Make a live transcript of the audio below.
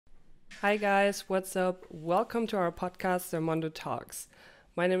Hi guys, what's up? Welcome to our podcast, Zermondo Talks.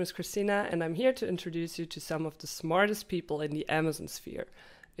 My name is Christina, and I'm here to introduce you to some of the smartest people in the Amazon sphere.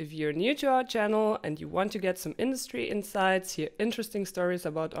 If you're new to our channel and you want to get some industry insights, hear interesting stories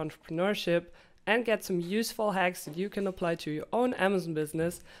about entrepreneurship, and get some useful hacks that you can apply to your own Amazon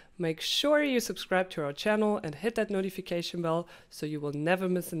business, make sure you subscribe to our channel and hit that notification bell so you will never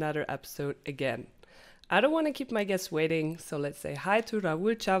miss another episode again. I don't want to keep my guests waiting, so let's say hi to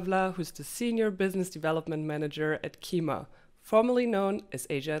Raul Chavla, who's the Senior Business Development Manager at Kima, formerly known as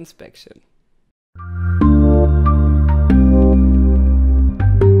Asia Inspection.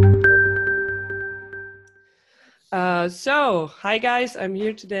 Hi guys, I'm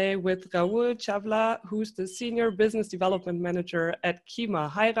here today with Raul Chavla, who's the Senior Business Development Manager at Kima.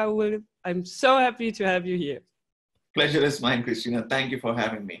 Hi Raul, I'm so happy to have you here. Pleasure is mine, Christina. Thank you for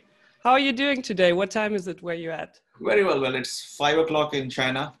having me. How are you doing today? What time is it where you're at? Very well. Well, it's 5 o'clock in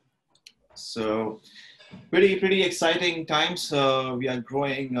China. So pretty exciting times. We are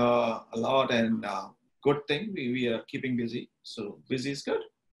growing a lot and good thing. We are keeping busy. So busy is good.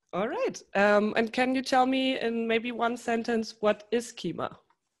 All right. And can you tell me in maybe one sentence, what is Kima?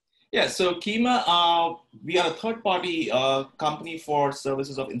 Yeah, so Kima, we are a third-party company for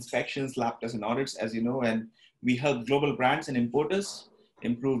services of inspections, lab tests, and audits, as you know, and we help global brands and importers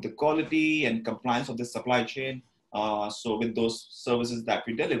improve the quality and compliance of the supply chain. So with those services that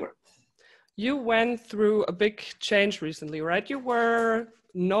we deliver. You went through a big change recently, right? You were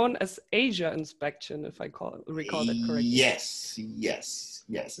known as Asia Inspection, if I recall that correctly. Yes.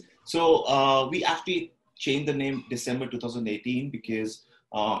 So we actually changed the name December 2018 because,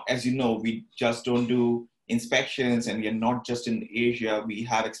 as you know, we just don't do inspections and we are not just in Asia. We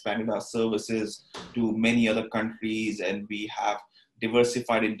have expanded our services to many other countries and we have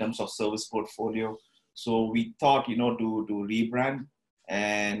diversified in terms of service portfolio. So we thought, to rebrand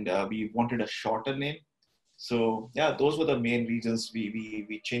and we wanted a shorter name. So yeah, those were the main reasons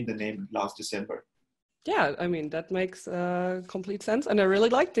we changed the name last December. Yeah, I mean, that makes complete sense. And I really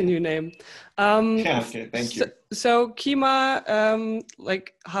like the new name. Okay, thank you. So Kima,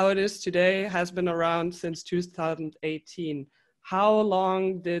 like how it is today, has been around since 2018. How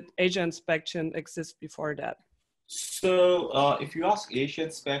long did Asia Inspection exist before that? So if you ask Asia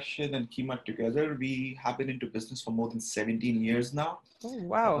Inspection and Kima together, we have been into business for more than 17 years now. Oh,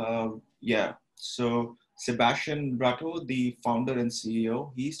 wow. Yeah. So Sebastian Bratto, the founder and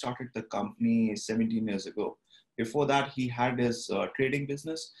CEO, he started the company 17 years ago. Before that, he had his trading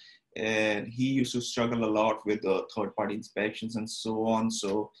business and he used to struggle a lot with third-party inspections and so on.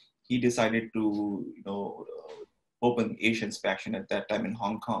 So he decided to, open Asia Inspection at that time in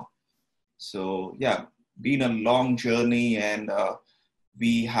Hong Kong. So yeah, been a long journey and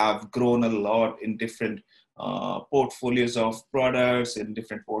we have grown a lot in different portfolios of products, in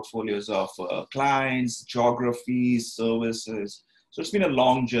different portfolios of clients, geographies, services. So it's been a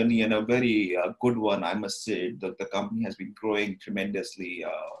long journey and a very good one, I must say, that the company has been growing tremendously,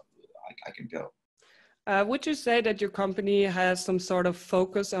 I can tell. Would you say that your company has some sort of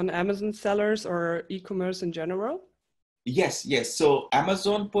focus on Amazon sellers or e-commerce in general? Yes. So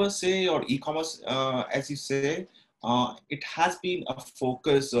Amazon per se or e-commerce, as you say, it has been a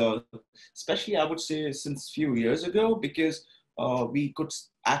focus, especially I would say since few years ago, because we could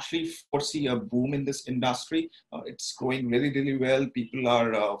actually foresee a boom in this industry. It's growing really well. People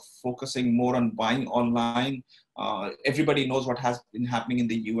are focusing more on buying online. Everybody knows what has been happening in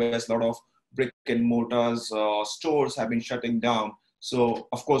the US. A lot of brick and mortars stores have been shutting down. So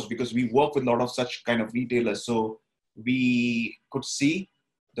of course, because we work with a lot of such kind of retailers, so we could see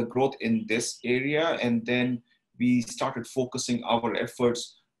the growth in this area, and then we started focusing our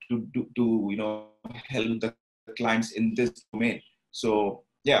efforts to help the clients in this domain. So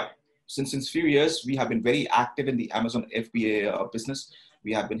yeah, since few years we have been very active in the Amazon FBA business.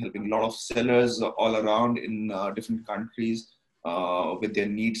 We have been helping a lot of sellers all around in different countries with their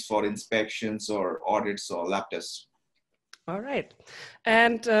needs for inspections or audits or lab tests. All right.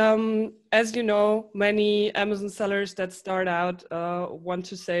 And as you know, many Amazon sellers that start out want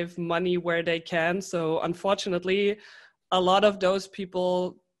to save money where they can. So unfortunately, a lot of those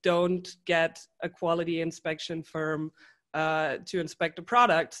people don't get a quality inspection firm to inspect the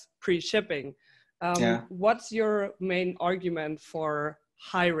products pre-shipping. What's your main argument for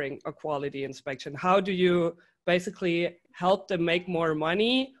hiring a quality inspection? How do you basically help them make more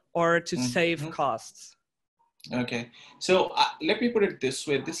money or to save costs? Okay, so let me put it this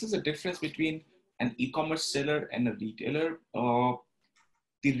way. This is a difference between an e-commerce seller and a retailer.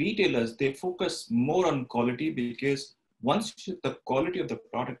 The retailers, they focus more on quality because once the quality of the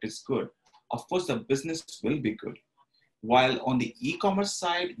product is good, of course, the business will be good. While on the e-commerce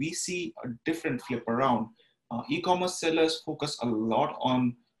side, we see a different flip around. E-commerce sellers focus a lot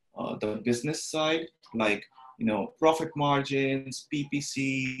on the business side, like profit margins,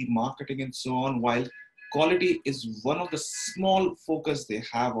 PPC, marketing, and so on. While quality is one of the small focus they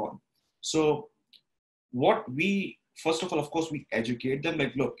have on. So what we first of all, of course, we educate them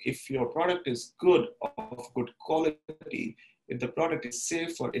like, look, if your product is good, of good quality, if the product is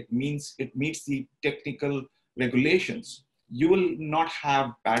safer, it meets the technical regulations, you will not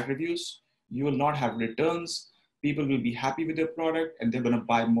have bad reviews, you will not have returns, people will be happy with their product and they're going to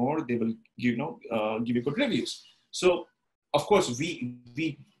buy more, they will give you good reviews. So of course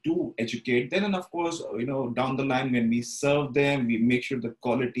we do educate them, and of course down the line when we serve them, we make sure the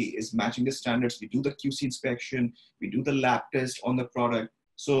quality is matching the standards, we do the QC inspection, we do the lab test on the product,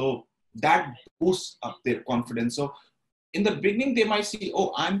 so that boosts up their confidence. So in the beginning they might see,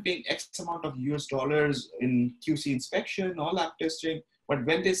 oh, I'm paying X amount of US dollars in QC inspection or lab testing, but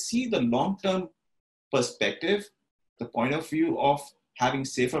when they see the long term perspective, the point of view of having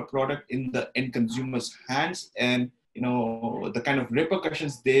safer product in the end consumer's hands, and the kind of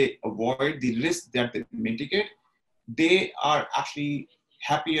repercussions they avoid, the risk that they mitigate, they are actually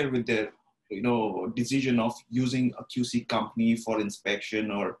happier with their decision of using a QC company for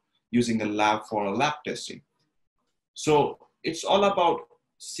inspection or using a lab for a lab testing. So it's all about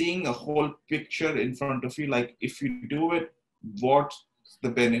seeing a whole picture in front of you, like if you do it, what's the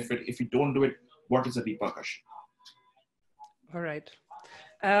benefit? If you don't do it, what is the repercussion? All right.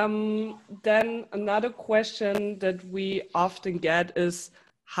 Then another question that we often get is,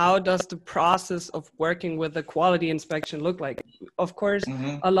 how does the process of working with the quality inspection look like? Of course,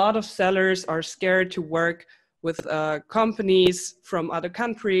 a lot of sellers are scared to work with companies from other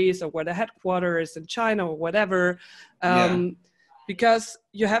countries or where the headquarters is in China or whatever, because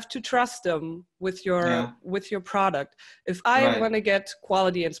you have to trust them with your product. If I want to get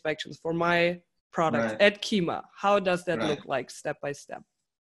quality inspections for my product at Kima, how does that look like step by step?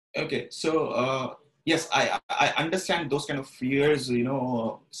 Okay, so yes, I understand those kind of fears,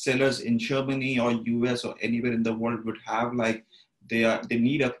 sellers in Germany or US or anywhere in the world would have, like they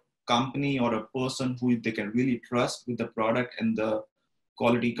need a company or a person who they can really trust with the product and the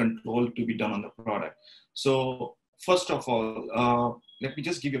quality control to be done on the product. So first of all, let me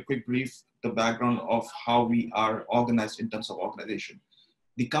just give you a quick brief, the background of how we are organized in terms of organization.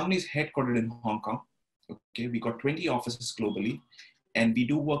 The company is headquartered in Hong Kong. Okay, we got 20 offices globally, and we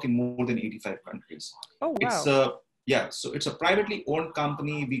do work in more than 85 countries. Oh, wow. So it's a privately owned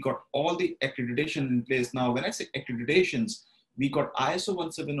company. We got all the accreditation in place. Now, when I say accreditations, we got ISO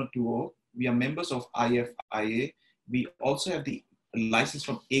 17020. We are members of IFIA. We also have the license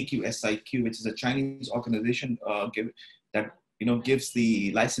from AQSIQ, which is a Chinese organization that gives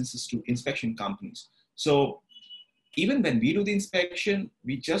the licenses to inspection companies. So even when we do the inspection,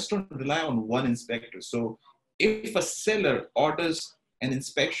 we just don't rely on one inspector. So if a seller orders an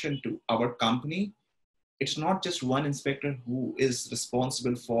inspection to our company, it's not just one inspector who is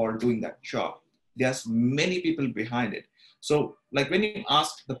responsible for doing that job. There's many people behind it. So like when you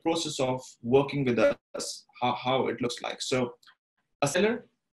ask the process of working with us, how it looks like. So a seller,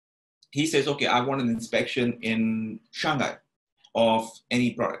 he says, okay, I want an inspection in Shanghai of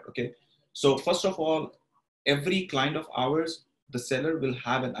any product, okay? So first of all, every client of ours, the seller will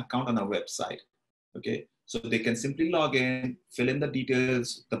have an account on our website, okay? So they can simply log in, fill in the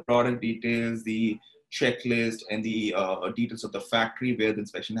details, the product details, the checklist, and the details of the factory where the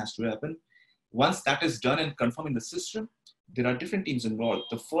inspection has to happen. Once that is done and confirmed in the system, there are different teams involved.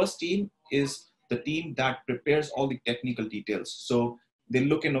 The first team is the team that prepares all the technical details. So they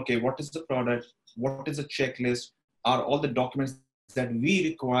look in, okay, what is the product? What is the checklist? Are all the documents that we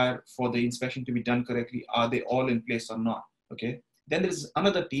require for the inspection to be done correctly, are they all in place or not? Okay. Then there's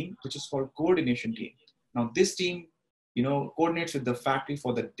another team, which is called coordination team. Now this team, coordinates with the factory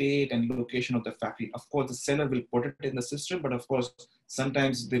for the date and location of the factory. Of course, the seller will put it in the system, but of course,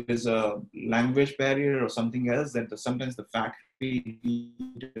 sometimes there is a language barrier or something else that sometimes the factory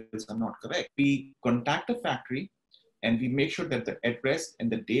details are not correct. We contact the factory and we make sure that the address and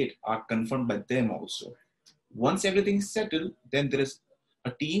the date are confirmed by them also. Once everything is settled, then there is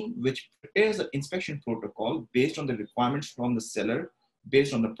a team which prepares an inspection protocol based on the requirements from the seller,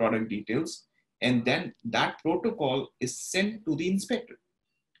 based on the product details. And then that protocol is sent to the inspector.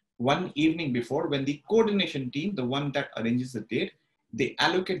 One evening before, when the coordination team, the one that arranges the date, they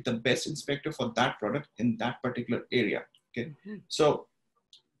allocate the best inspector for that product in that particular area. Okay. So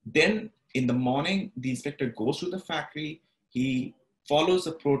then in the morning, the inspector goes to the factory, he follows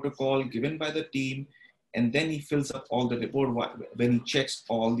the protocol given by the team, and then he fills up all the report when he checks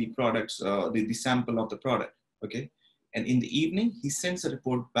all the products, the sample of the product. Okay. And in the evening, he sends a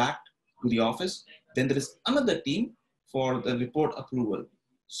report back to the office. Then there is another team for the report approval.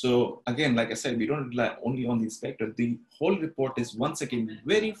 So again, like I said, we don't rely only on the inspector. The whole report is once again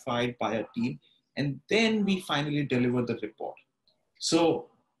verified by a team, and then we finally deliver the report. So,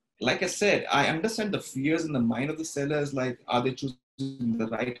 like I said, I understand the fears in the mind of the sellers, like, are they choosing the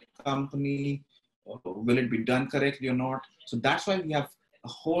right company? Will it be done correctly or not? So that's why we have a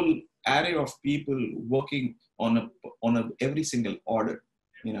whole array of people working on every single order,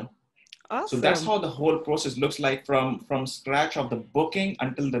 you know. So that's Awesome. how the whole process looks like from scratch of the booking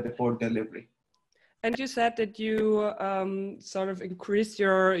until the report delivery. And you said that you sort of increased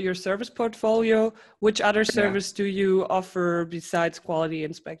your service portfolio. Which other Yeah. service do you offer besides quality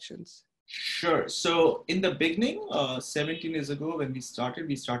inspections? Sure. So in the beginning, 17 years ago, when we started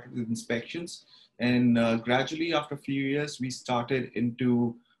with inspections, and gradually after a few years, we started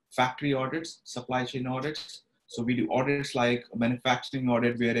into factory audits, supply chain audits. So we do audits like a manufacturing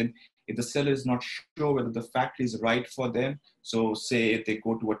audit, wherein if the seller is not sure whether the factory is right for them, so say if they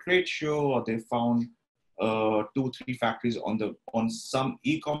go to a trade show or they found two, three factories on some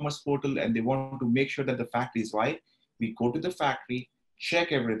e-commerce portal and they want to make sure that the factory is right, we go to the factory,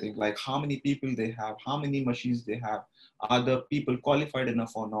 check everything, like how many people they have, how many machines they have, are the people qualified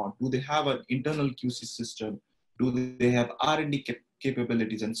enough or not, do they have an internal QC system, do they have R&D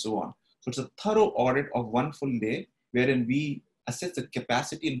capabilities, and so on. So it's a thorough audit of one full day wherein we assess the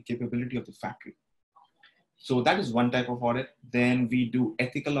capacity and capability of the factory. So that is one type of audit. Then we do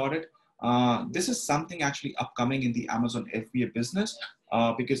ethical audit. This is something actually upcoming in the Amazon FBA business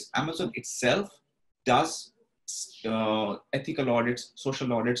because Amazon itself does ethical audits,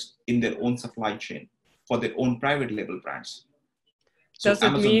 social audits in their own supply chain for their own private label brands. So Does it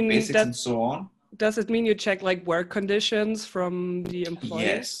Amazon mean Basics and that so on. does it mean you check like work conditions from the employees?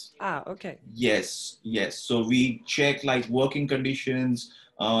 Yes. Ah, okay. Yes, yes. So we check like working conditions.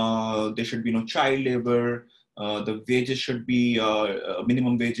 There should be no child labor. The wages should be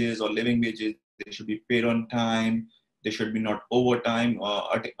minimum wages or living wages. They should be paid on time. They should be not overtime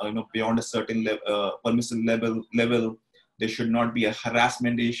beyond a certain permissive level. There should not be a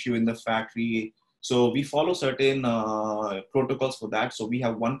harassment issue in the factory. So we follow certain protocols for that. So we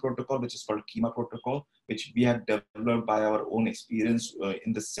have one protocol which is called KIMA protocol, which we have developed by our own experience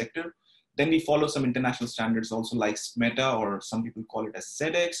in this sector. Then we follow some international standards also like SMETA, or some people call it as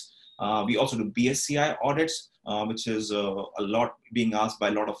SEDEX. We also do BSCI audits, which is a lot being asked by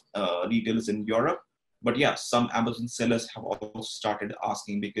a lot of retailers in Europe. But yeah, some Amazon sellers have also started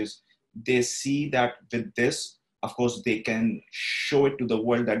asking because they see that with this, of course, they can show it to the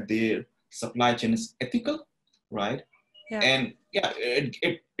world that their supply chain is ethical, right? Yeah. And yeah,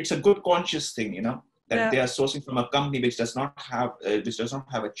 it's a good conscious thing, that Yeah. they are sourcing from a company which does not have a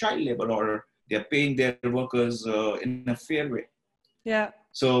child labor, or they are paying their workers in a fair way. Yeah.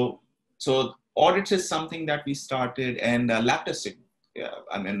 So audits is something that we started, and lab testing. Yeah,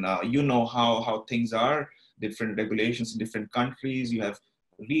 I mean, you know how things are, different regulations in different countries. You have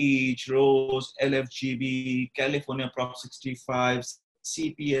REACH, ROSE, LFGB, California Prop 65,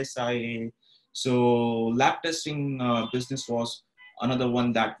 CPSIA. So lab testing business was another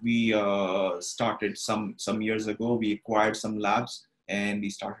one that we started some years ago. We acquired some labs and we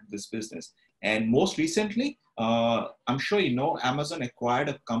started this business. And most recently, I'm sure you know, Amazon acquired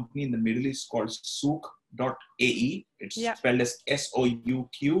a company in the Middle East called Souq.ae. It's Yeah. spelled as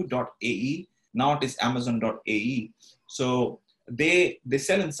SOUQ.ae. Now it is Amazon.ae. So they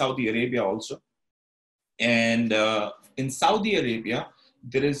sell in Saudi Arabia also. And in Saudi Arabia,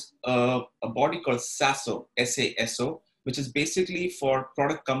 there is a body called SASO, SASO, which is basically for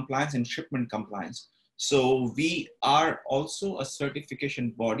product compliance and shipment compliance. So we are also a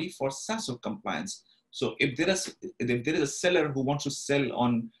certification body for SASO compliance. So if there is a seller who wants to sell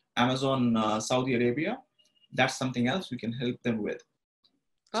on Amazon Saudi Arabia, that's something else we can help them with.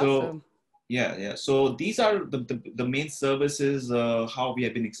 So Awesome. yeah. So these are the main services, how we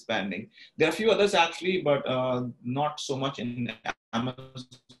have been expanding. There are a few others actually, but not so much in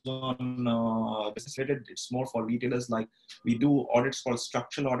Amazon business related. It's more for retailers. Like we do audits called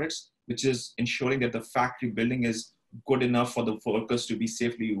structural audits, which is ensuring that the factory building is good enough for the workers to be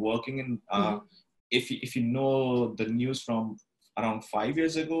safely working. And Mm-hmm. if you know the news from around 5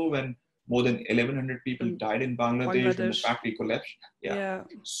 years ago, when more than 1,100 people died in Bangladesh when the Bangladesh. factory collapsed. Yeah. Yeah.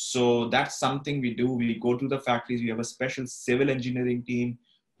 So that's something we do. We go to the factories. We have a special civil engineering team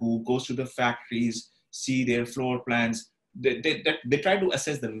who goes to the factories, see their floor plans. They try to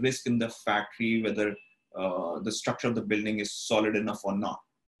assess the risk in the factory, whether the structure of the building is solid enough or not.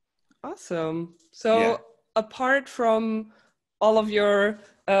 Awesome. Yeah. So apart from all of your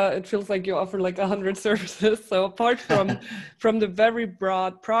It feels like you offer like 100 services. So apart from the very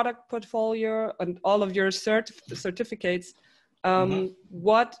broad product portfolio and all of your certificates,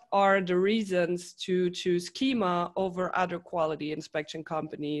 what are the reasons to choose Kima over other quality inspection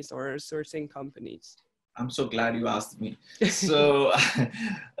companies or sourcing companies? I'm so glad you asked me. So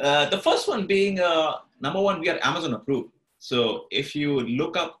the first one being, number one, we are Amazon approved. So if you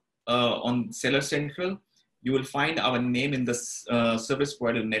look up on Seller Central, you will find our name in the service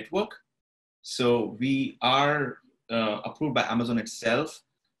provider network. So we are approved by Amazon itself.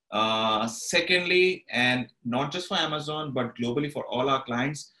 Secondly, and not just for Amazon, but globally for all our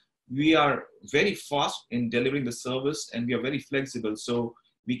clients, we are very fast in delivering the service and we are very flexible. So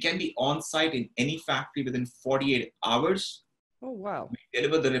we can be on site in any factory within 48 hours. Oh, wow. We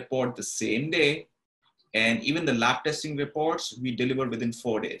deliver the report the same day. And even the lab testing reports, we deliver within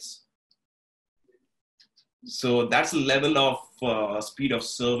 4 days. So that's the level of speed of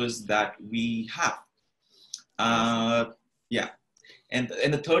service that we have. Yeah. And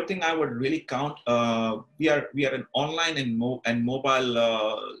the third thing I would really count, we are an online and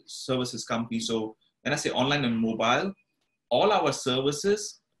mobile services company. So when I say online and mobile, all our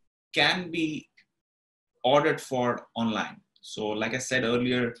services can be ordered for online. So like I said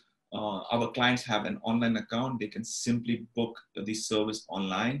earlier, our clients have an online account. They can simply book the service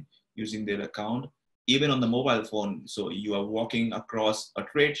online using their account, even on the mobile phone. So you are walking across a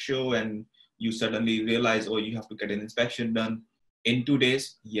trade show and you suddenly realize, oh, you have to get an inspection done in 2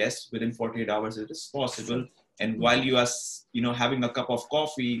 days. Yes, within 48 hours, it is possible. And while you are, having a cup of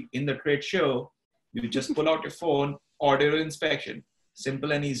coffee in the trade show, you just pull out your phone, order an inspection.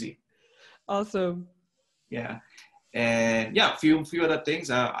 Simple and easy. Awesome. Yeah. And yeah, few other things.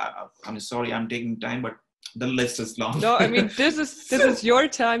 I'm sorry, I'm taking time, but the list is long. No, I mean, this is your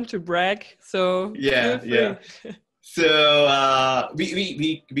time to brag. So yeah. So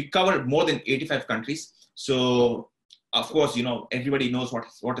we cover more than 85 countries. So of course, everybody knows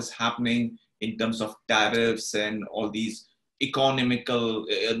what is happening in terms of tariffs and all these economy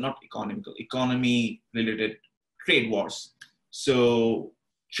related trade wars. So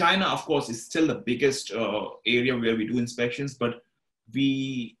China, of course, is still the biggest area where we do inspections, but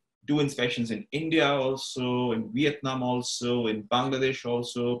we do inspections in India also, in Vietnam also, in Bangladesh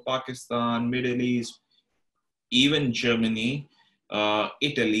also, Pakistan, Middle East, even Germany,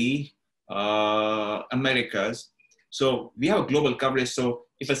 Italy, Americas. So we have a global coverage. So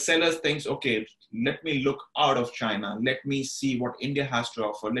if a seller thinks, okay, let me look out of China, let me see what India has to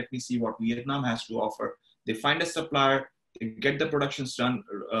offer, let me see what Vietnam has to offer, they find a supplier, they get the productions done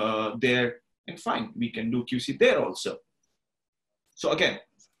there, and fine, we can do QC there also. So again,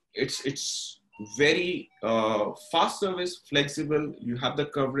 it's very fast service, flexible, you have the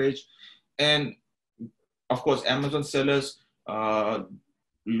coverage. And of course, Amazon sellers, a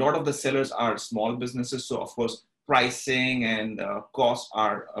lot of the sellers are small businesses. So of course, pricing and costs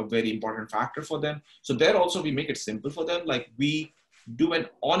are a very important factor for them. So there also we make it simple for them. Like we do an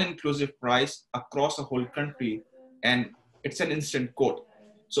all-inclusive price across the whole country, and it's an instant quote.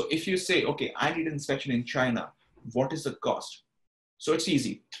 So if you say, okay, I need an inspection in China, what is the cost? So it's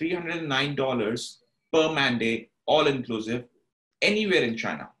easy, $309 per man day, all-inclusive, anywhere in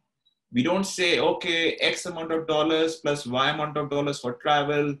China. We don't say, okay, X amount of dollars plus Y amount of dollars for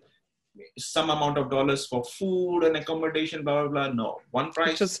travel, some amount of dollars for food and accommodation, blah, blah, blah. No, one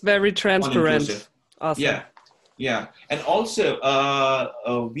price. It's just very transparent. Awesome. Yeah. And also,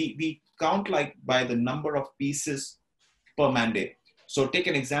 we count like by the number of pieces per man day. So take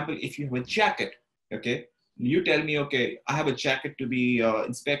an example, if you have a jacket, okay, you tell me, okay, I have a jacket to be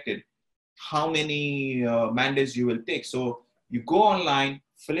inspected. How many man days you will take? So you go online,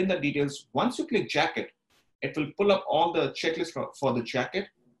 fill in the details. Once you click jacket, it will pull up all the checklists for the jacket,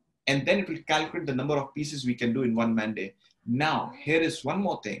 and then it will calculate the number of pieces we can do in one man day. Now, here is one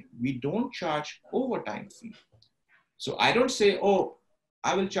more thing. We don't charge overtime fee. So I don't say, oh,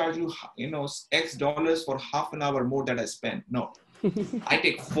 I will charge you, X dollars for half an hour more that I spent. No, I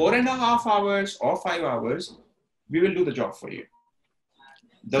take 4.5 hours or 5 hours. We will do the job for you.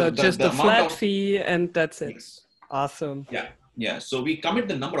 So just a flat fee and that's it. Yes. Awesome. Yeah. So we commit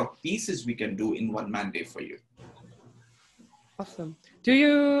the number of pieces we can do in one man day for you. Awesome. Do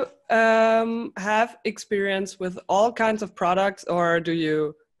you have experience with all kinds of products, or do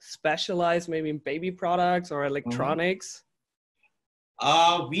you specialize maybe in baby products or electronics?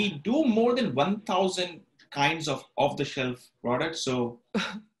 We do more than 1,000 kinds of off-the-shelf products. So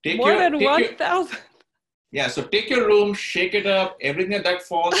take more than 1,000. Yeah. So take your room, shake it up, everything that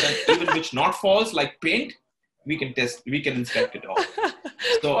falls, and even which not falls, like paint, we can test, we can inspect it all.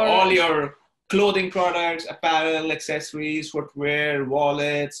 So all your clothing products, apparel, accessories, footwear,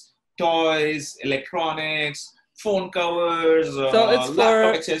 wallets, toys, electronics, phone covers, So it's laptop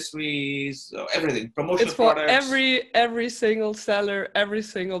for accessories, everything, it's promotional for products. every single seller, every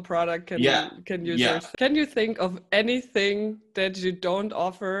single product Yeah, can use yeah. yours. Can you think of anything that you don't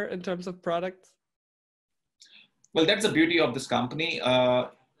offer in terms of products? Well, that's the beauty of this company.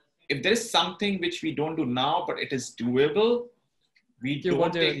 If there is something which we don't do now, but it is doable, we You will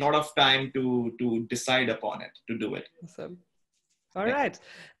don't do take a it. lot of time to decide upon it, to do it. Awesome. All Yeah. right.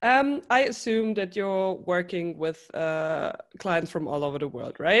 I assume that you're working with clients from all over the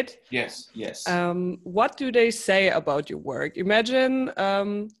world, right? Yes, yes. What do they say about your work? Imagine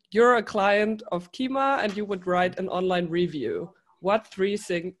you're a client of Kima and you would write an online review. What three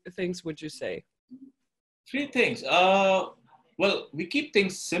things would you say? Three things. Well, we keep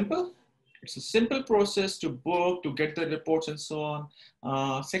things simple. It's a simple process to book, to get the reports and so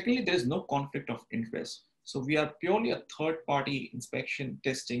on. Secondly, there is no conflict of interest. So we are purely a third-party inspection,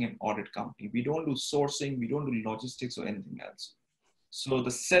 testing, and audit company. We don't do sourcing, we don't do logistics or anything else. So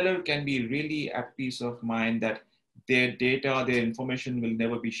the seller can be really at peace of mind that their data, their information will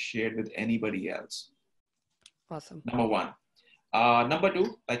never be shared with anybody else. Awesome. Number one. Number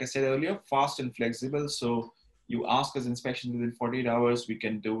two, like I said earlier, fast and flexible. So you ask us inspection within 48 hours, we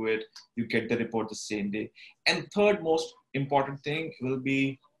can do it. You get the report the same day. And third most important thing will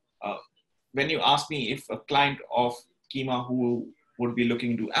be uh, when you ask me if a client of Kima who would be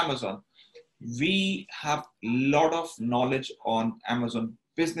looking to Amazon, we have a lot of knowledge on Amazon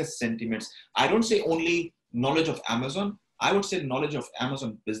business sentiments. I don't say only knowledge of Amazon. I would say knowledge of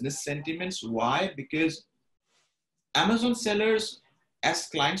Amazon business sentiments. Why? Because Amazon sellers as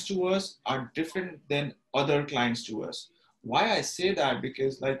clients to us are different than other clients to us. Why I say that?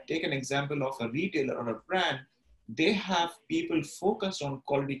 Because like take an example of a retailer or a brand, they have people focused on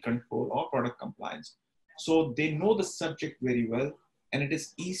quality control or product compliance. So they know the subject very well and it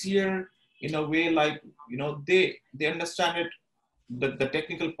is easier in a way like, they understand it, the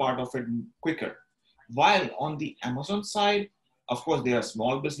technical part of it quicker. While on the Amazon side, of course, they are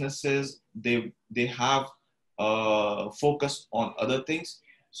small businesses. They have focus on other things.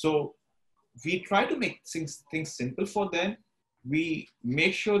 So we try to make things simple for them. We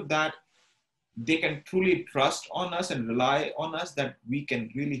make sure that they can truly trust on us and rely on us that we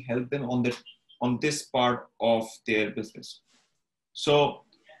can really help them on this part of their business. So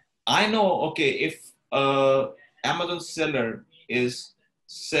I know, okay, if Amazon seller is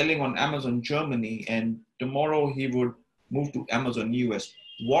selling on Amazon Germany and tomorrow he would move to Amazon US,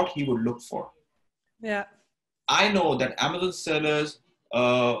 what he would look for. Yeah. I know that Amazon sellers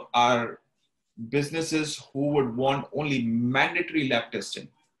are businesses who would want only mandatory lab testing.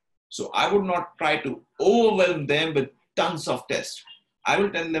 So I would not try to overwhelm them with tons of tests. I will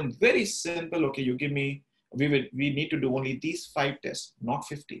tell them very simple, okay, you give me, we need to do only these 5 tests, not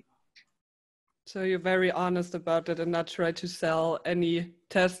 50. So you're very honest about it and not try to sell any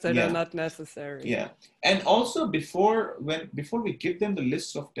tests that are Yeah. not necessary. Yeah. And also before we give them the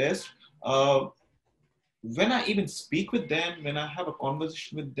list of tests, when I even speak with them, when I have a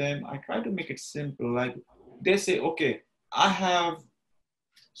conversation with them, I try to make it simple. Like they say, okay, I have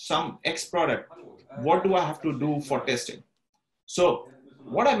some X product. What do I have to do for testing? So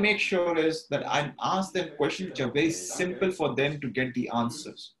what I make sure is that I ask them questions which are very simple for them to get the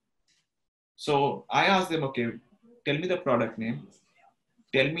answers. So I ask them, okay, tell me the product name,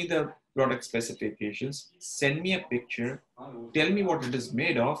 tell me the product specifications, send me a picture, tell me what it is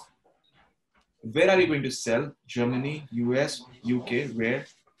made of, where are you going to sell? Germany, US, UK, where?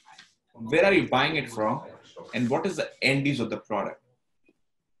 Where are you buying it from? And what is the end use of the product?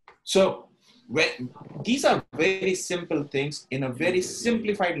 So these are very simple things in a very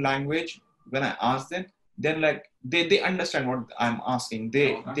simplified language. When I ask them, then like they understand what I'm asking.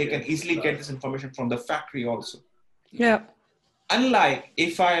 They can easily get this information from the factory also. Yeah. Unlike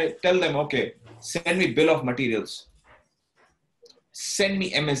if I tell them, okay, send me bill of materials, send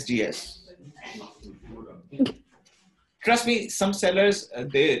me MSDS. Trust me, some sellers,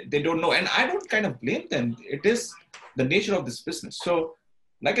 they don't know. And I don't kind of blame them. It is the nature of this business. So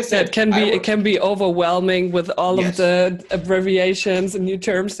like I said, it can be overwhelming with all of Yes. the abbreviations and new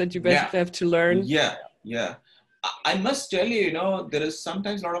terms that you basically have to learn. Yeah. I must tell you, there is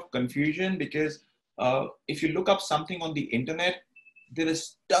sometimes a lot of confusion because if you look up something on the internet, there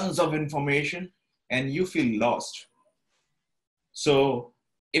is tons of information and you feel lost. So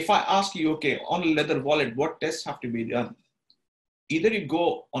if I ask you, okay, on a leather wallet, what tests have to be done? Either you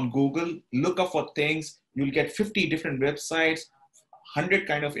go on Google, look up for things, you'll get 50 different websites, 100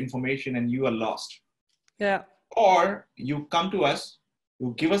 kind of information, and you are lost. Yeah. Or you come to us,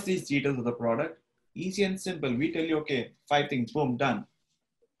 You give us these details of the product, easy and simple. We tell you, okay, 5 things, boom, done.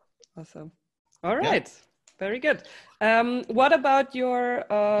 Awesome. All Yeah. right. Very good. What about your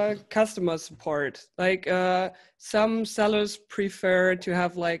customer support? Like some sellers prefer to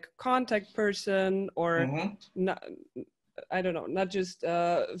have like contact person or not, I don't know, not just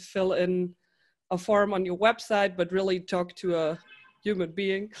fill in a form on your website, but really talk to a human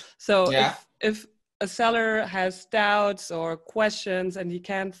being. So Yeah. if a seller has doubts or questions and he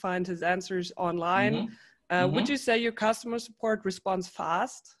can't find his answers online, would you say your customer support responds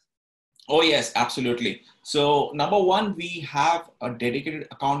fast? Oh, yes, absolutely. So number one, we have a dedicated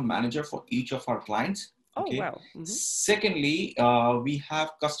account manager for each of our clients. Oh, Okay. wow. Secondly, we have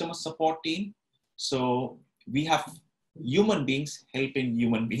customer support team. So we have human beings helping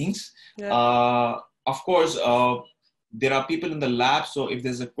human beings. Yeah. Of course, there are people in the lab. So if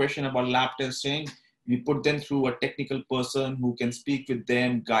there's a question about lab testing, we put them through a technical person who can speak with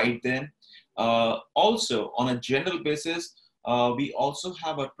them, guide them. Also, on a general basis, we also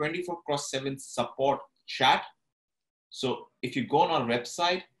have a 24/7 support chat. So if you go on our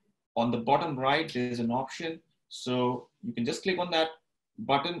website, on the bottom right, there's an option. So you can just click on that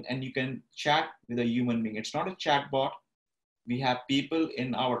button and you can chat with a human being. It's not a chat bot. We have people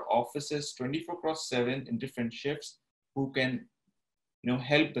in our offices 24/7 in different shifts who can,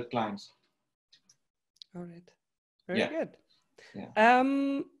 help the clients. All right. Very good. Yeah.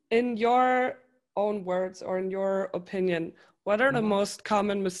 In your own words or in your opinion, what are the most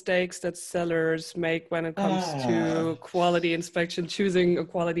common mistakes that sellers make when it comes to quality inspection, choosing a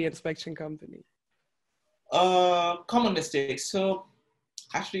quality inspection company? Common mistakes. So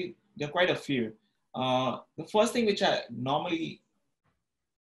actually, there are quite a few. The first thing which I normally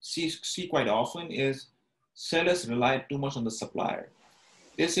see quite often is sellers rely too much on the supplier.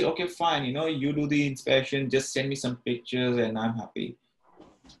 They say, okay, fine, you do the inspection, just send me some pictures and I'm happy.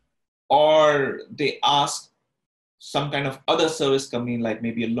 Or they ask some kind of other service company, like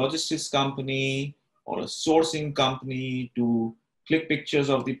maybe a logistics company or a sourcing company to click pictures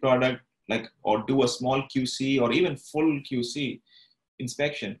of the product, or do a small QC or even full QC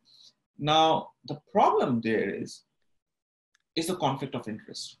inspection. Now, the problem there is the conflict of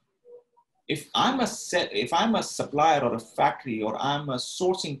interest. If I'm a supplier or a factory or I'm a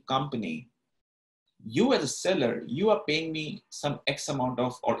sourcing company, you as a seller, you are paying me some X amount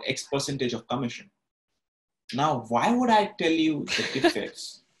of or X percentage of commission. Now, why would I tell you the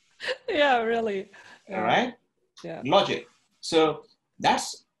defects? Yeah, really. All right? Yeah. Logic. So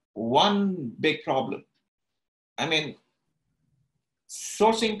that's one big problem. I mean,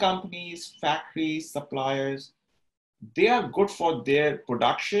 sourcing companies, factories, suppliers, they are good for their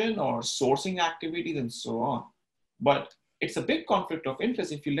production or sourcing activities and so on. But it's a big conflict of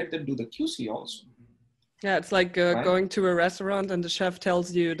interest if you let them do the QC also. Yeah, it's like right? going to a restaurant and the chef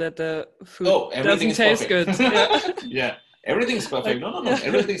tells you that the food everything doesn't taste good. Yeah, everything's perfect. No,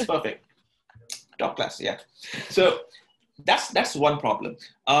 everything's perfect. Top class, yeah. So that's one problem.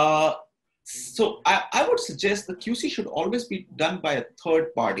 So I would suggest the QC should always be done by a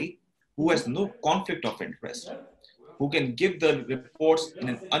third party who has no conflict of interest, who can give the reports in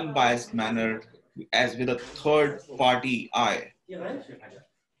an unbiased manner as with a third party eye.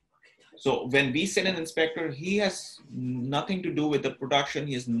 So when we send an inspector, he has nothing to do with the production.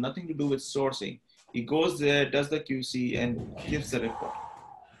 He has nothing to do with sourcing. He goes there, does the QC, and gives the report.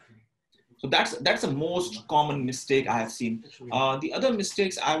 So that's the most common mistake I have seen. The other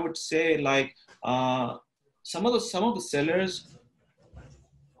mistakes I would say, like some of the sellers,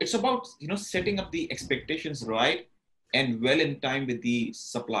 it's about setting up the expectations right and well in time with the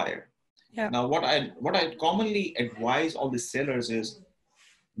supplier. Yeah. Now, what I commonly advise all the sellers is,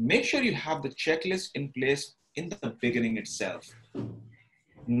 make sure you have the checklist in place in the beginning itself,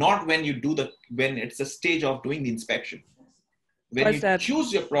 not when it's a stage of doing the inspection. When you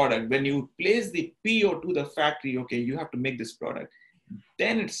choose your product, when you place the PO to the factory, okay, you have to make this product,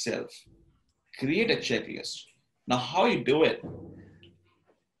 then itself create a checklist. Now, how you do it?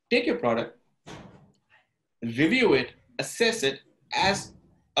 Take your product, review it, assess it as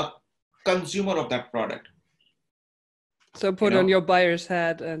a consumer of that product. So put on your buyer's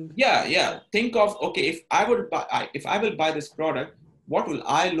hat and think of, okay, if I will buy this product, what will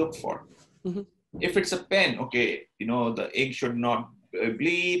I look for? Mm-hmm. If it's a pen, okay, the ink should not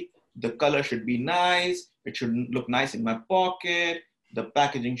bleed, the color should be nice, it should look nice in my pocket, the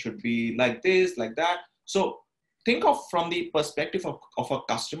packaging should be like this, like that. So think of from the perspective of a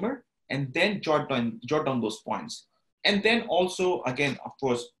customer, and then jot down those points. And then also, again, of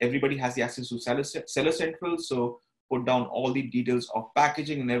course, everybody has the access to Seller Central, so put down all the details of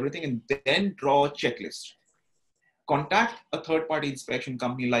packaging and everything, and then draw a checklist. contact a third-party inspection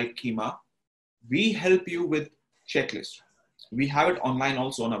company like Kima. We help you with checklist. We have it online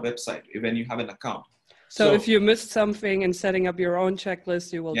also on our website when you have an account. So if you missed something in setting up your own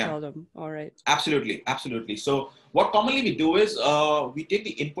checklist, you will tell them. All right. Absolutely. Absolutely. So what commonly we do is we take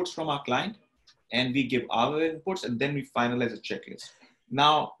the inputs from our client and we give our inputs and then we finalize a checklist.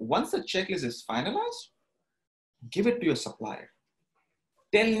 Now, once the checklist is finalized, give it to your supplier.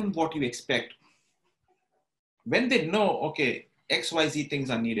 Tell him what you expect. When they know, okay, XYZ things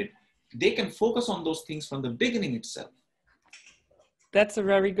are needed, they can focus on those things from the beginning itself. That's a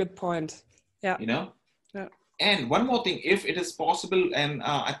very good point. Yeah. You know? Yeah. And one more thing, if it is possible, and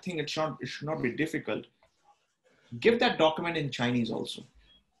I think it should not be difficult, give that document in Chinese also.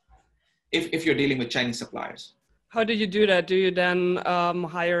 If you're dealing with Chinese suppliers. How do you do that? Do you then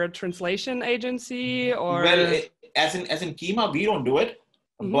hire a translation agency, or? Well, as in Kima, we don't do it,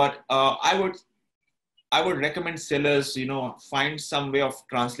 but I would recommend sellers, find some way of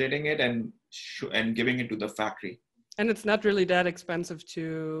translating it and giving it to the factory. And it's not really that expensive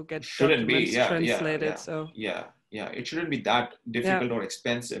to get documents translated. Yeah, it shouldn't be that difficult or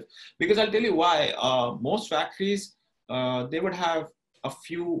expensive, because I'll tell you why. Most factories, they would have a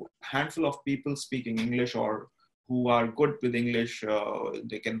handful of people speaking English or who are good with English.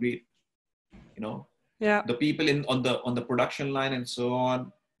 They can read, the people on the production line and so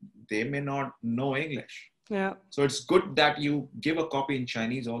on, they may not know English. Yeah. So it's good that you give a copy in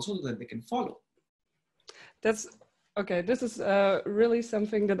Chinese also so that they can follow. That's okay. This is really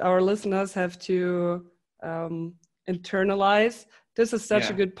something that our listeners have to internalize. This is such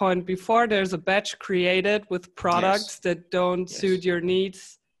a good point. Before there's a batch created with products that don't suit your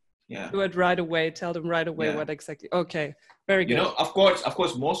needs, do it right away. Tell them right away what exactly. Okay, very good. Of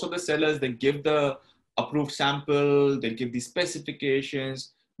course, most of the sellers, they give the approved sample, they give the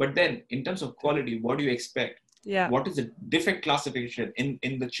specifications. But then in terms of quality, what do you expect? Yeah. What is the defect classification?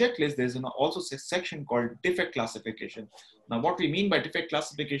 In the checklist, there's also a section called defect classification. Now, what we mean by defect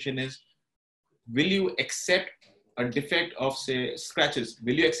classification is, will you accept a defect of, say, scratches?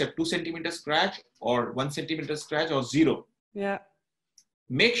 Will you accept 2 centimeter scratch or 1 centimeter scratch or 0? Yeah.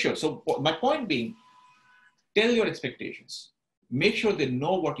 Make sure. So my point being, tell your expectations. Make sure they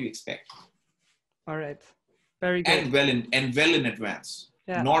know what you expect. All right. Very good. And well in advance.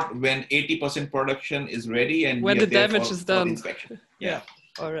 Yeah. Not when 80% production is ready and when the damage is done. Inspection. Yeah.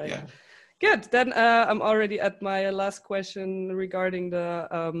 All right. Yeah. Good. Then I'm already at my last question regarding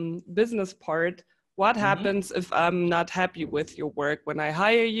the business part. What happens if I'm not happy with your work when I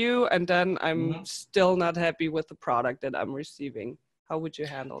hire you and then I'm still not happy with the product that I'm receiving? How would you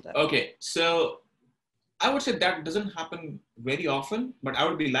handle that? Okay. So I would say that doesn't happen very often, but I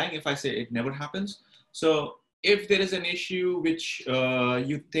would be lying if I say it never happens. So if there is an issue which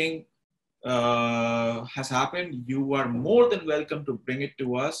you think has happened, you are more than welcome to bring it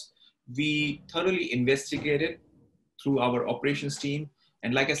to us. We thoroughly investigate it through our operations team.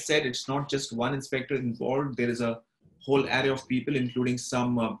 And like I said, it's not just one inspector involved. There is a whole array of people, including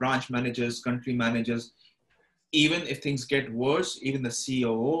some branch managers, country managers. Even if things get worse, even the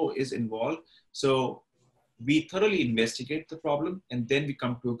COO is involved. So we thoroughly investigate the problem and then we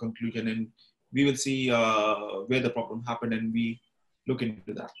come to a conclusion and we will see where the problem happened and we look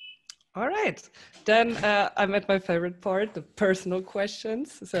into that. All right. Then I'm at my favorite part, the personal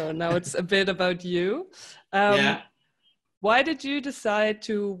questions. So now it's a bit about you. Why did you decide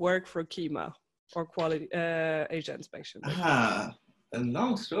to work for Kima or Quality Asia Inspection? A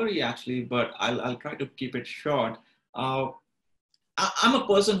long story actually, but I'll try to keep it short. I'm a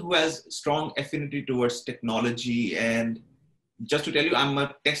person who has strong affinity towards technology, and just to tell you, I'm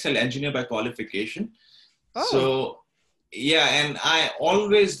a textile engineer by qualification. Oh. So yeah, and I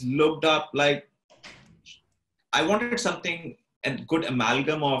always looked up, like, I wanted something, a good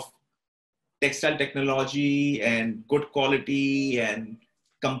amalgam of textile technology and good quality and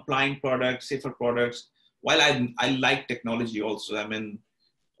compliant products, safer products, while I like technology also. I mean,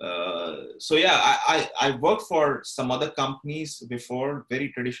 so yeah, I worked for some other companies before, very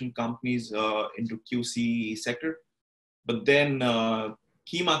traditional companies into QC sector. But then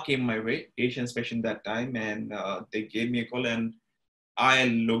Kima came my way, Asia Inspection that time, and they gave me a call and I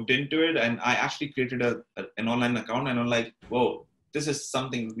looked into it and I actually created an online account and I'm like, whoa, this is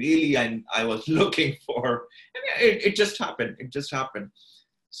something really I was looking for. And it just happened. It just happened.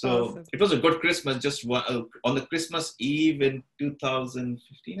 So awesome. It was a good Christmas, just on the Christmas Eve in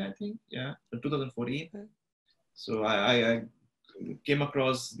 2015, I think. Yeah, 2014. So I came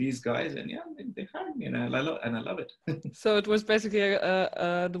across these guys and yeah, they hired me and I love it. So it was basically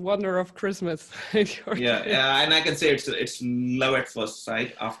the wonder of Christmas. Yeah, and I can say it's love at first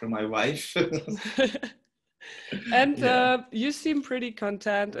sight after my wife. And Yeah. you seem pretty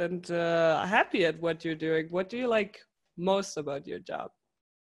content and happy at what you're doing. What do you like most about your job?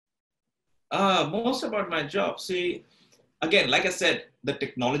 Most about my job. See, again, like I said, the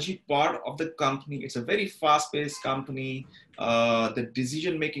technology part of the company, it's a very fast-paced company. The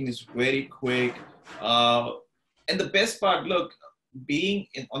decision making is very quick. Uh, and the best part, look, being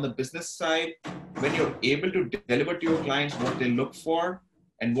on the business side, when you're able to deliver to your clients what they look for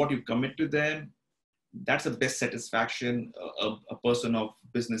and what you commit to them, that's the best satisfaction a person of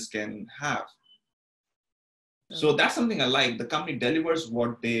business can have. So that's something I like. The company delivers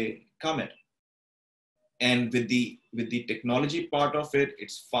what they commit, and with the technology part of it,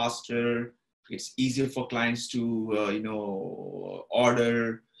 it's faster, it's easier for clients to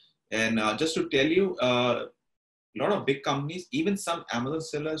order. And just to tell you, a lot of big companies, even some Amazon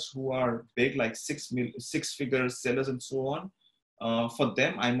sellers who are big, like six figure sellers and so on, for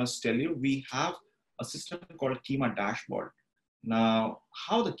them, I must tell you, we have a system called Kima Dashboard. Now,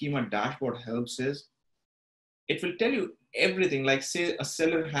 how the Kima Dashboard helps is it will tell you everything. Like, say a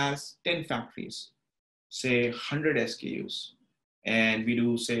seller has 10 factories, say 100 SKUs, and we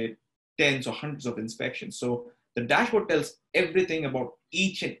do say tens or hundreds of inspections. So the dashboard tells everything about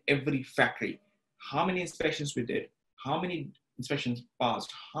each and every factory, how many inspections we did, how many inspections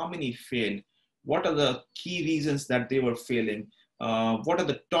passed, how many failed, what are the key reasons that they were failing, what are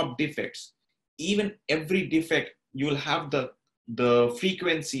the top defects. Even every defect, you will have the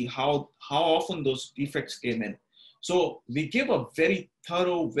frequency, how often those defects came in. So we give a very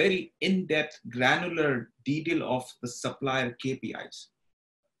thorough, very in-depth, granular detail of the supplier KPIs.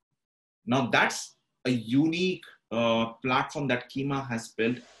 Now that's a unique platform that Kima has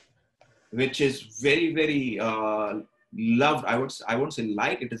built, which is very, very loved. I won't say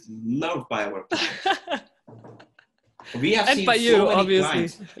liked, it is loved by our clients. We have And seen by so you, many obviously.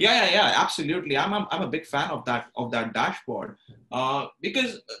 clients. Yeah, absolutely. I'm a big fan of that dashboard,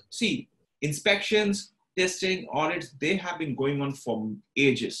 because see, inspections, testing, audits, they have been going on for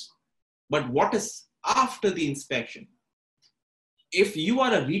ages. But what is after the inspection? If you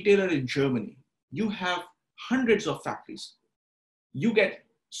are a retailer in Germany, you have hundreds of factories. You get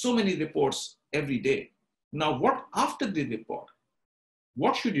so many reports every day. Now, what after the report?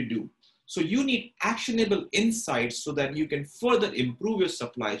 What should you do? So you need actionable insights so that you can further improve your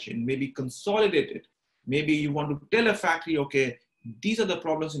supply chain, maybe consolidate it. Maybe you want to tell a factory, okay, these are the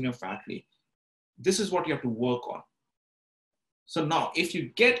problems in your factory. This is what you have to work on. So now if you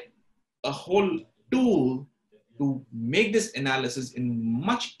get a whole tool to make this analysis in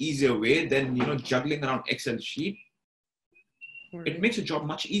much easier way than juggling around Excel sheet, it Right. makes your job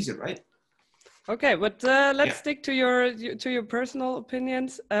much easier, right? Okay, but let's Yeah. stick to your personal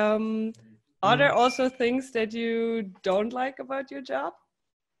opinions. Are there Mm. also things that you don't like about your job?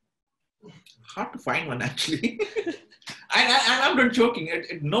 Hard to find one actually. I'm not joking.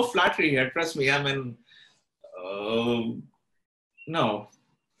 No flattery here. Trust me. I mean, uh, no.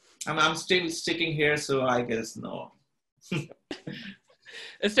 I'm still sticking here, so I guess no.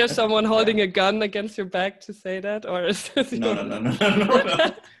 Is there someone Yeah. holding a gun against your back to say that, or is this No, your? no, no, no, no, no,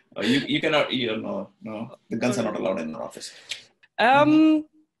 no. You cannot. No. The guns are not Okay. allowed in our office. Mhm. Um,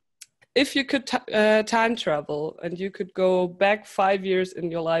 if you could time travel and you could go back 5 years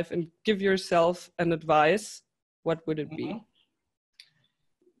in your life and give yourself an advice, what would it be?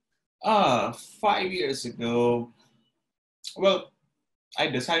 Mhm. 5 years ago, well, I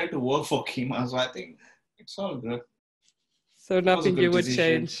decided to work for Kima, so I think it's all good. So It was a nothing good you would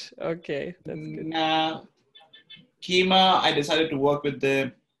decision. change. Okay, that's good. Nah, Kima, I decided to work with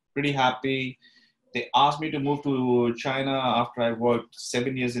them. Pretty happy. They asked me to move to China after I worked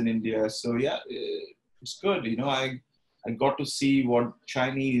 7 years in India. So yeah, it's good. I got to see what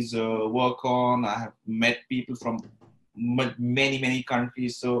Chinese work on. I have met people from many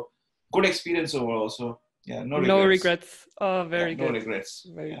countries. So good experience overall. So yeah, no No regrets. regrets. Oh, Yeah, very no good. regrets.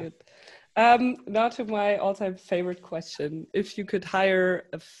 Very Yeah. good. Now to my all-time favorite question. If you could hire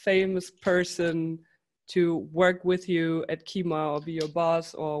a famous person to work with you at Kima or be your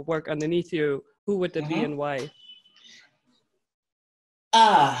boss or work underneath you, who would that be Mm-hmm. and why?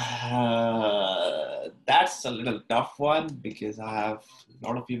 That's a little tough one because I have a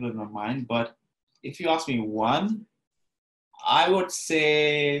lot of people in my mind. But if you ask me one, I would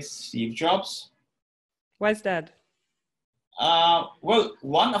say Steve Jobs. Why is that? Well,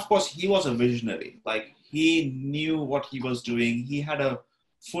 one, of course, he was a visionary. Like, he knew what he was doing. He had a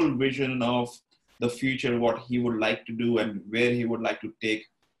full vision of the future, what he would like to do, and where he would like to take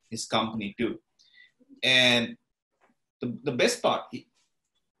his company to. And the best part,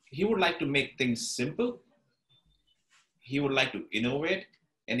 he would like to make things simple. He would like to innovate,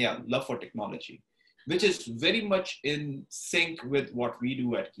 and yeah, love for technology. which is very much in sync with what we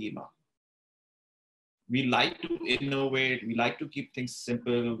do at Kima. We like to innovate. We like to keep things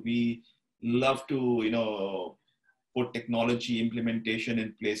simple. We love to, put technology implementation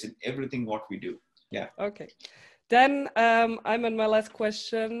in place in everything what we do. Yeah. Okay. Then I'm on my last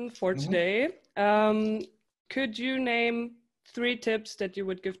question for today. Could you name 3 tips that you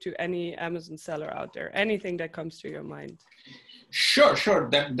would give to any Amazon seller out there? Anything that comes to your mind? Sure.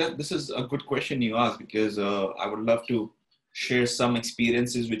 This is a good question you asked, because I would love to share some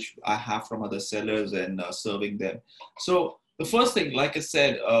experiences which I have from other sellers and serving them. So the first thing, like I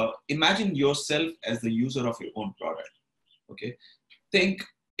said, imagine yourself as the user of your own product. Okay. Think,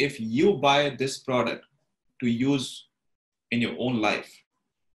 if you buy this product to use in your own life,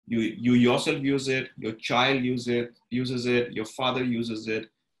 you yourself use it, your child uses it, your father uses it.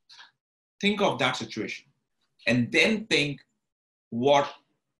 Think of that situation, and then think what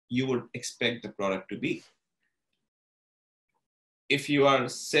you would expect the product to be. If you are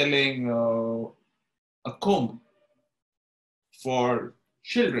selling a comb for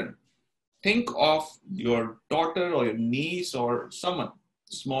children, think of your daughter or your niece or someone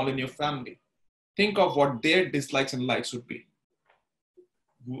small in your family. Think of what their dislikes and likes would be.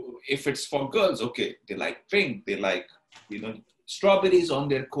 If it's for girls, okay, they like pink, they like, strawberries on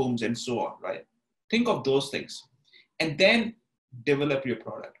their combs and so on, right? Think of those things, and then develop your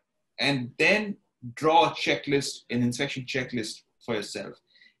product, and then draw a checklist, an inspection checklist for yourself.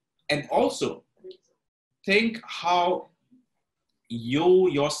 And also think how you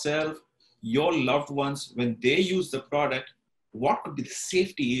yourself, your loved ones, when they use the product, what could be the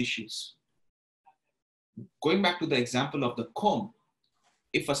safety issues? Going back to the example of the comb,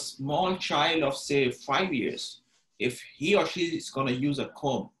 if a small child of say 5 years, if he or she is going to use a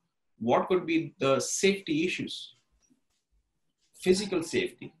comb, what could be the safety issues? Physical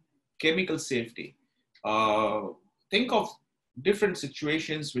safety, chemical safety. Think of different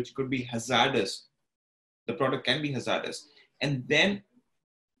situations which could be hazardous. The product can be hazardous. And then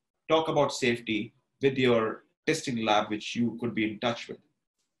talk about safety with your testing lab, which you could be in touch with.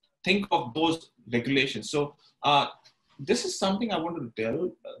 Think of those regulations. So this is something I wanted to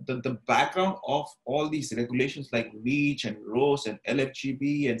tell, the background of all these regulations like REACH and RoHS and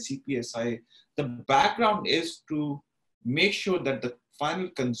LFGB and CPSI. The background is to make sure that the final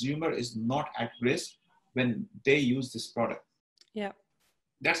consumer is not at risk when they use this product. Yeah.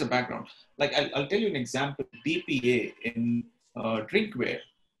 That's the background. Like I'll tell you an example, BPA in drinkware.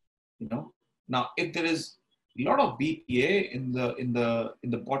 Now if there is a lot of BPA in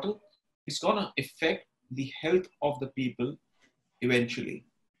the bottle, it's gonna affect the health of the people eventually.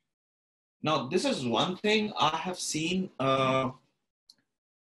 Now this is one thing I have seen. A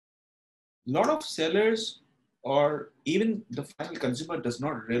lot of sellers or even the final consumer does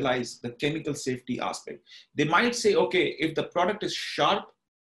not realize the chemical safety aspect. They might say, okay, if the product is sharp,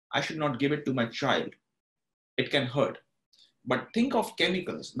 I should not give it to my child. It can hurt. But think of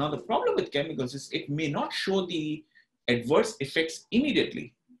chemicals. Now, the problem with chemicals is it may not show the adverse effects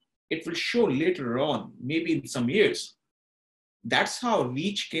immediately. It will show later on, maybe in some years. That's how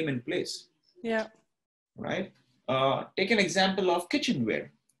REACH came in place. Yeah. Right? Take an example of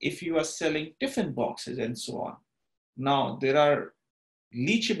kitchenware. If you are selling tiffin boxes and so on. Now, there are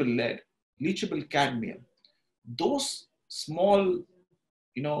leachable lead, leachable cadmium. Those small,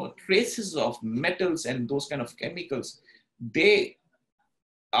 traces of metals and those kind of chemicals, they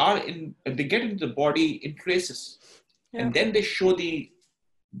get into the body in traces, and then they show the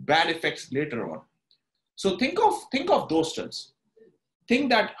bad effects later on. So think of those terms. Think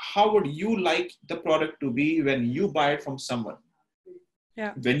that how would you like the product to be when you buy it from someone?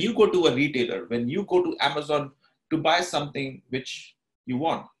 Yeah. When you go to a retailer, when you go to Amazon to buy something which you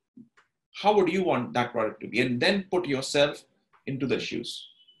want, how would you want that product to be? And then put yourself into the shoes.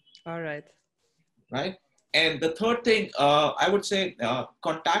 All right. Right. And the third thing, I would say,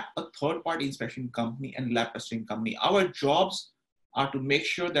 contact a third-party inspection company and lab testing company. Our jobs are to make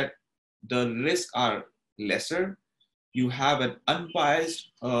sure that the risks are lesser. You have an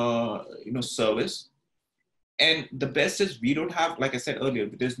unbiased, service. And the best is we don't have, like I said earlier,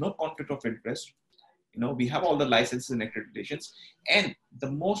 there's no conflict of interest. We have all the licenses and accreditations. And the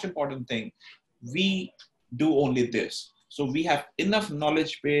most important thing, we do only this. So we have enough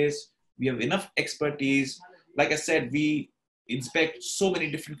knowledge base. We have enough expertise. Like I said, we inspect so many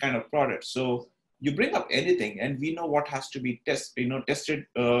different kind of products. So you bring up anything and we know what has to be tested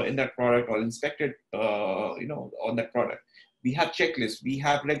in that product or inspected, on that product. We have checklists. We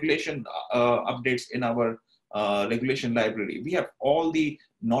have regulation updates in our regulation library. We have all the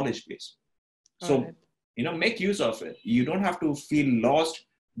knowledge base. So, make use of it. You don't have to feel lost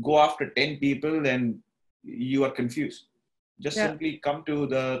go after 10 people and you are confused. Just Yeah. simply come to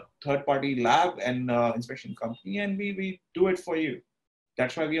the third party lab and inspection company, and we do it for you.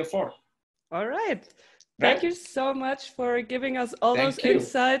 That's why we are for. All right. Thank Right? you so much for giving us all those Thank you.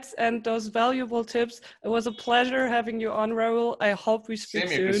 insights and those valuable tips. It was a pleasure having you on, Raul. I hope we speak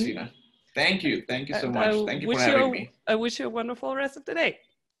Same here, soon. Christina. Thank you. Thank you so And much. Thank you for having me. I wish you a wonderful rest of the day.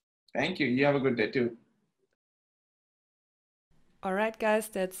 Thank you. You have a good day too. All right, guys,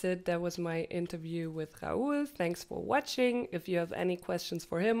 that's it. That was my interview with Raul. Thanks for watching. If you have any questions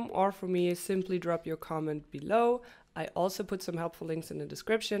for him or for me, simply drop your comment below. I also put some helpful links in the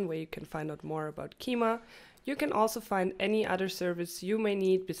description where you can find out more about Kima. You can also find any other service you may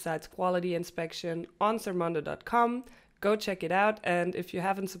need besides quality inspection on Zermondo.com. Go check it out, and if you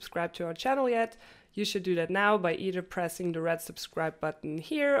haven't subscribed to our channel yet, you should do that now by either pressing the red subscribe button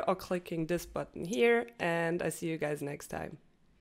here or clicking this button here, and I see you guys next time.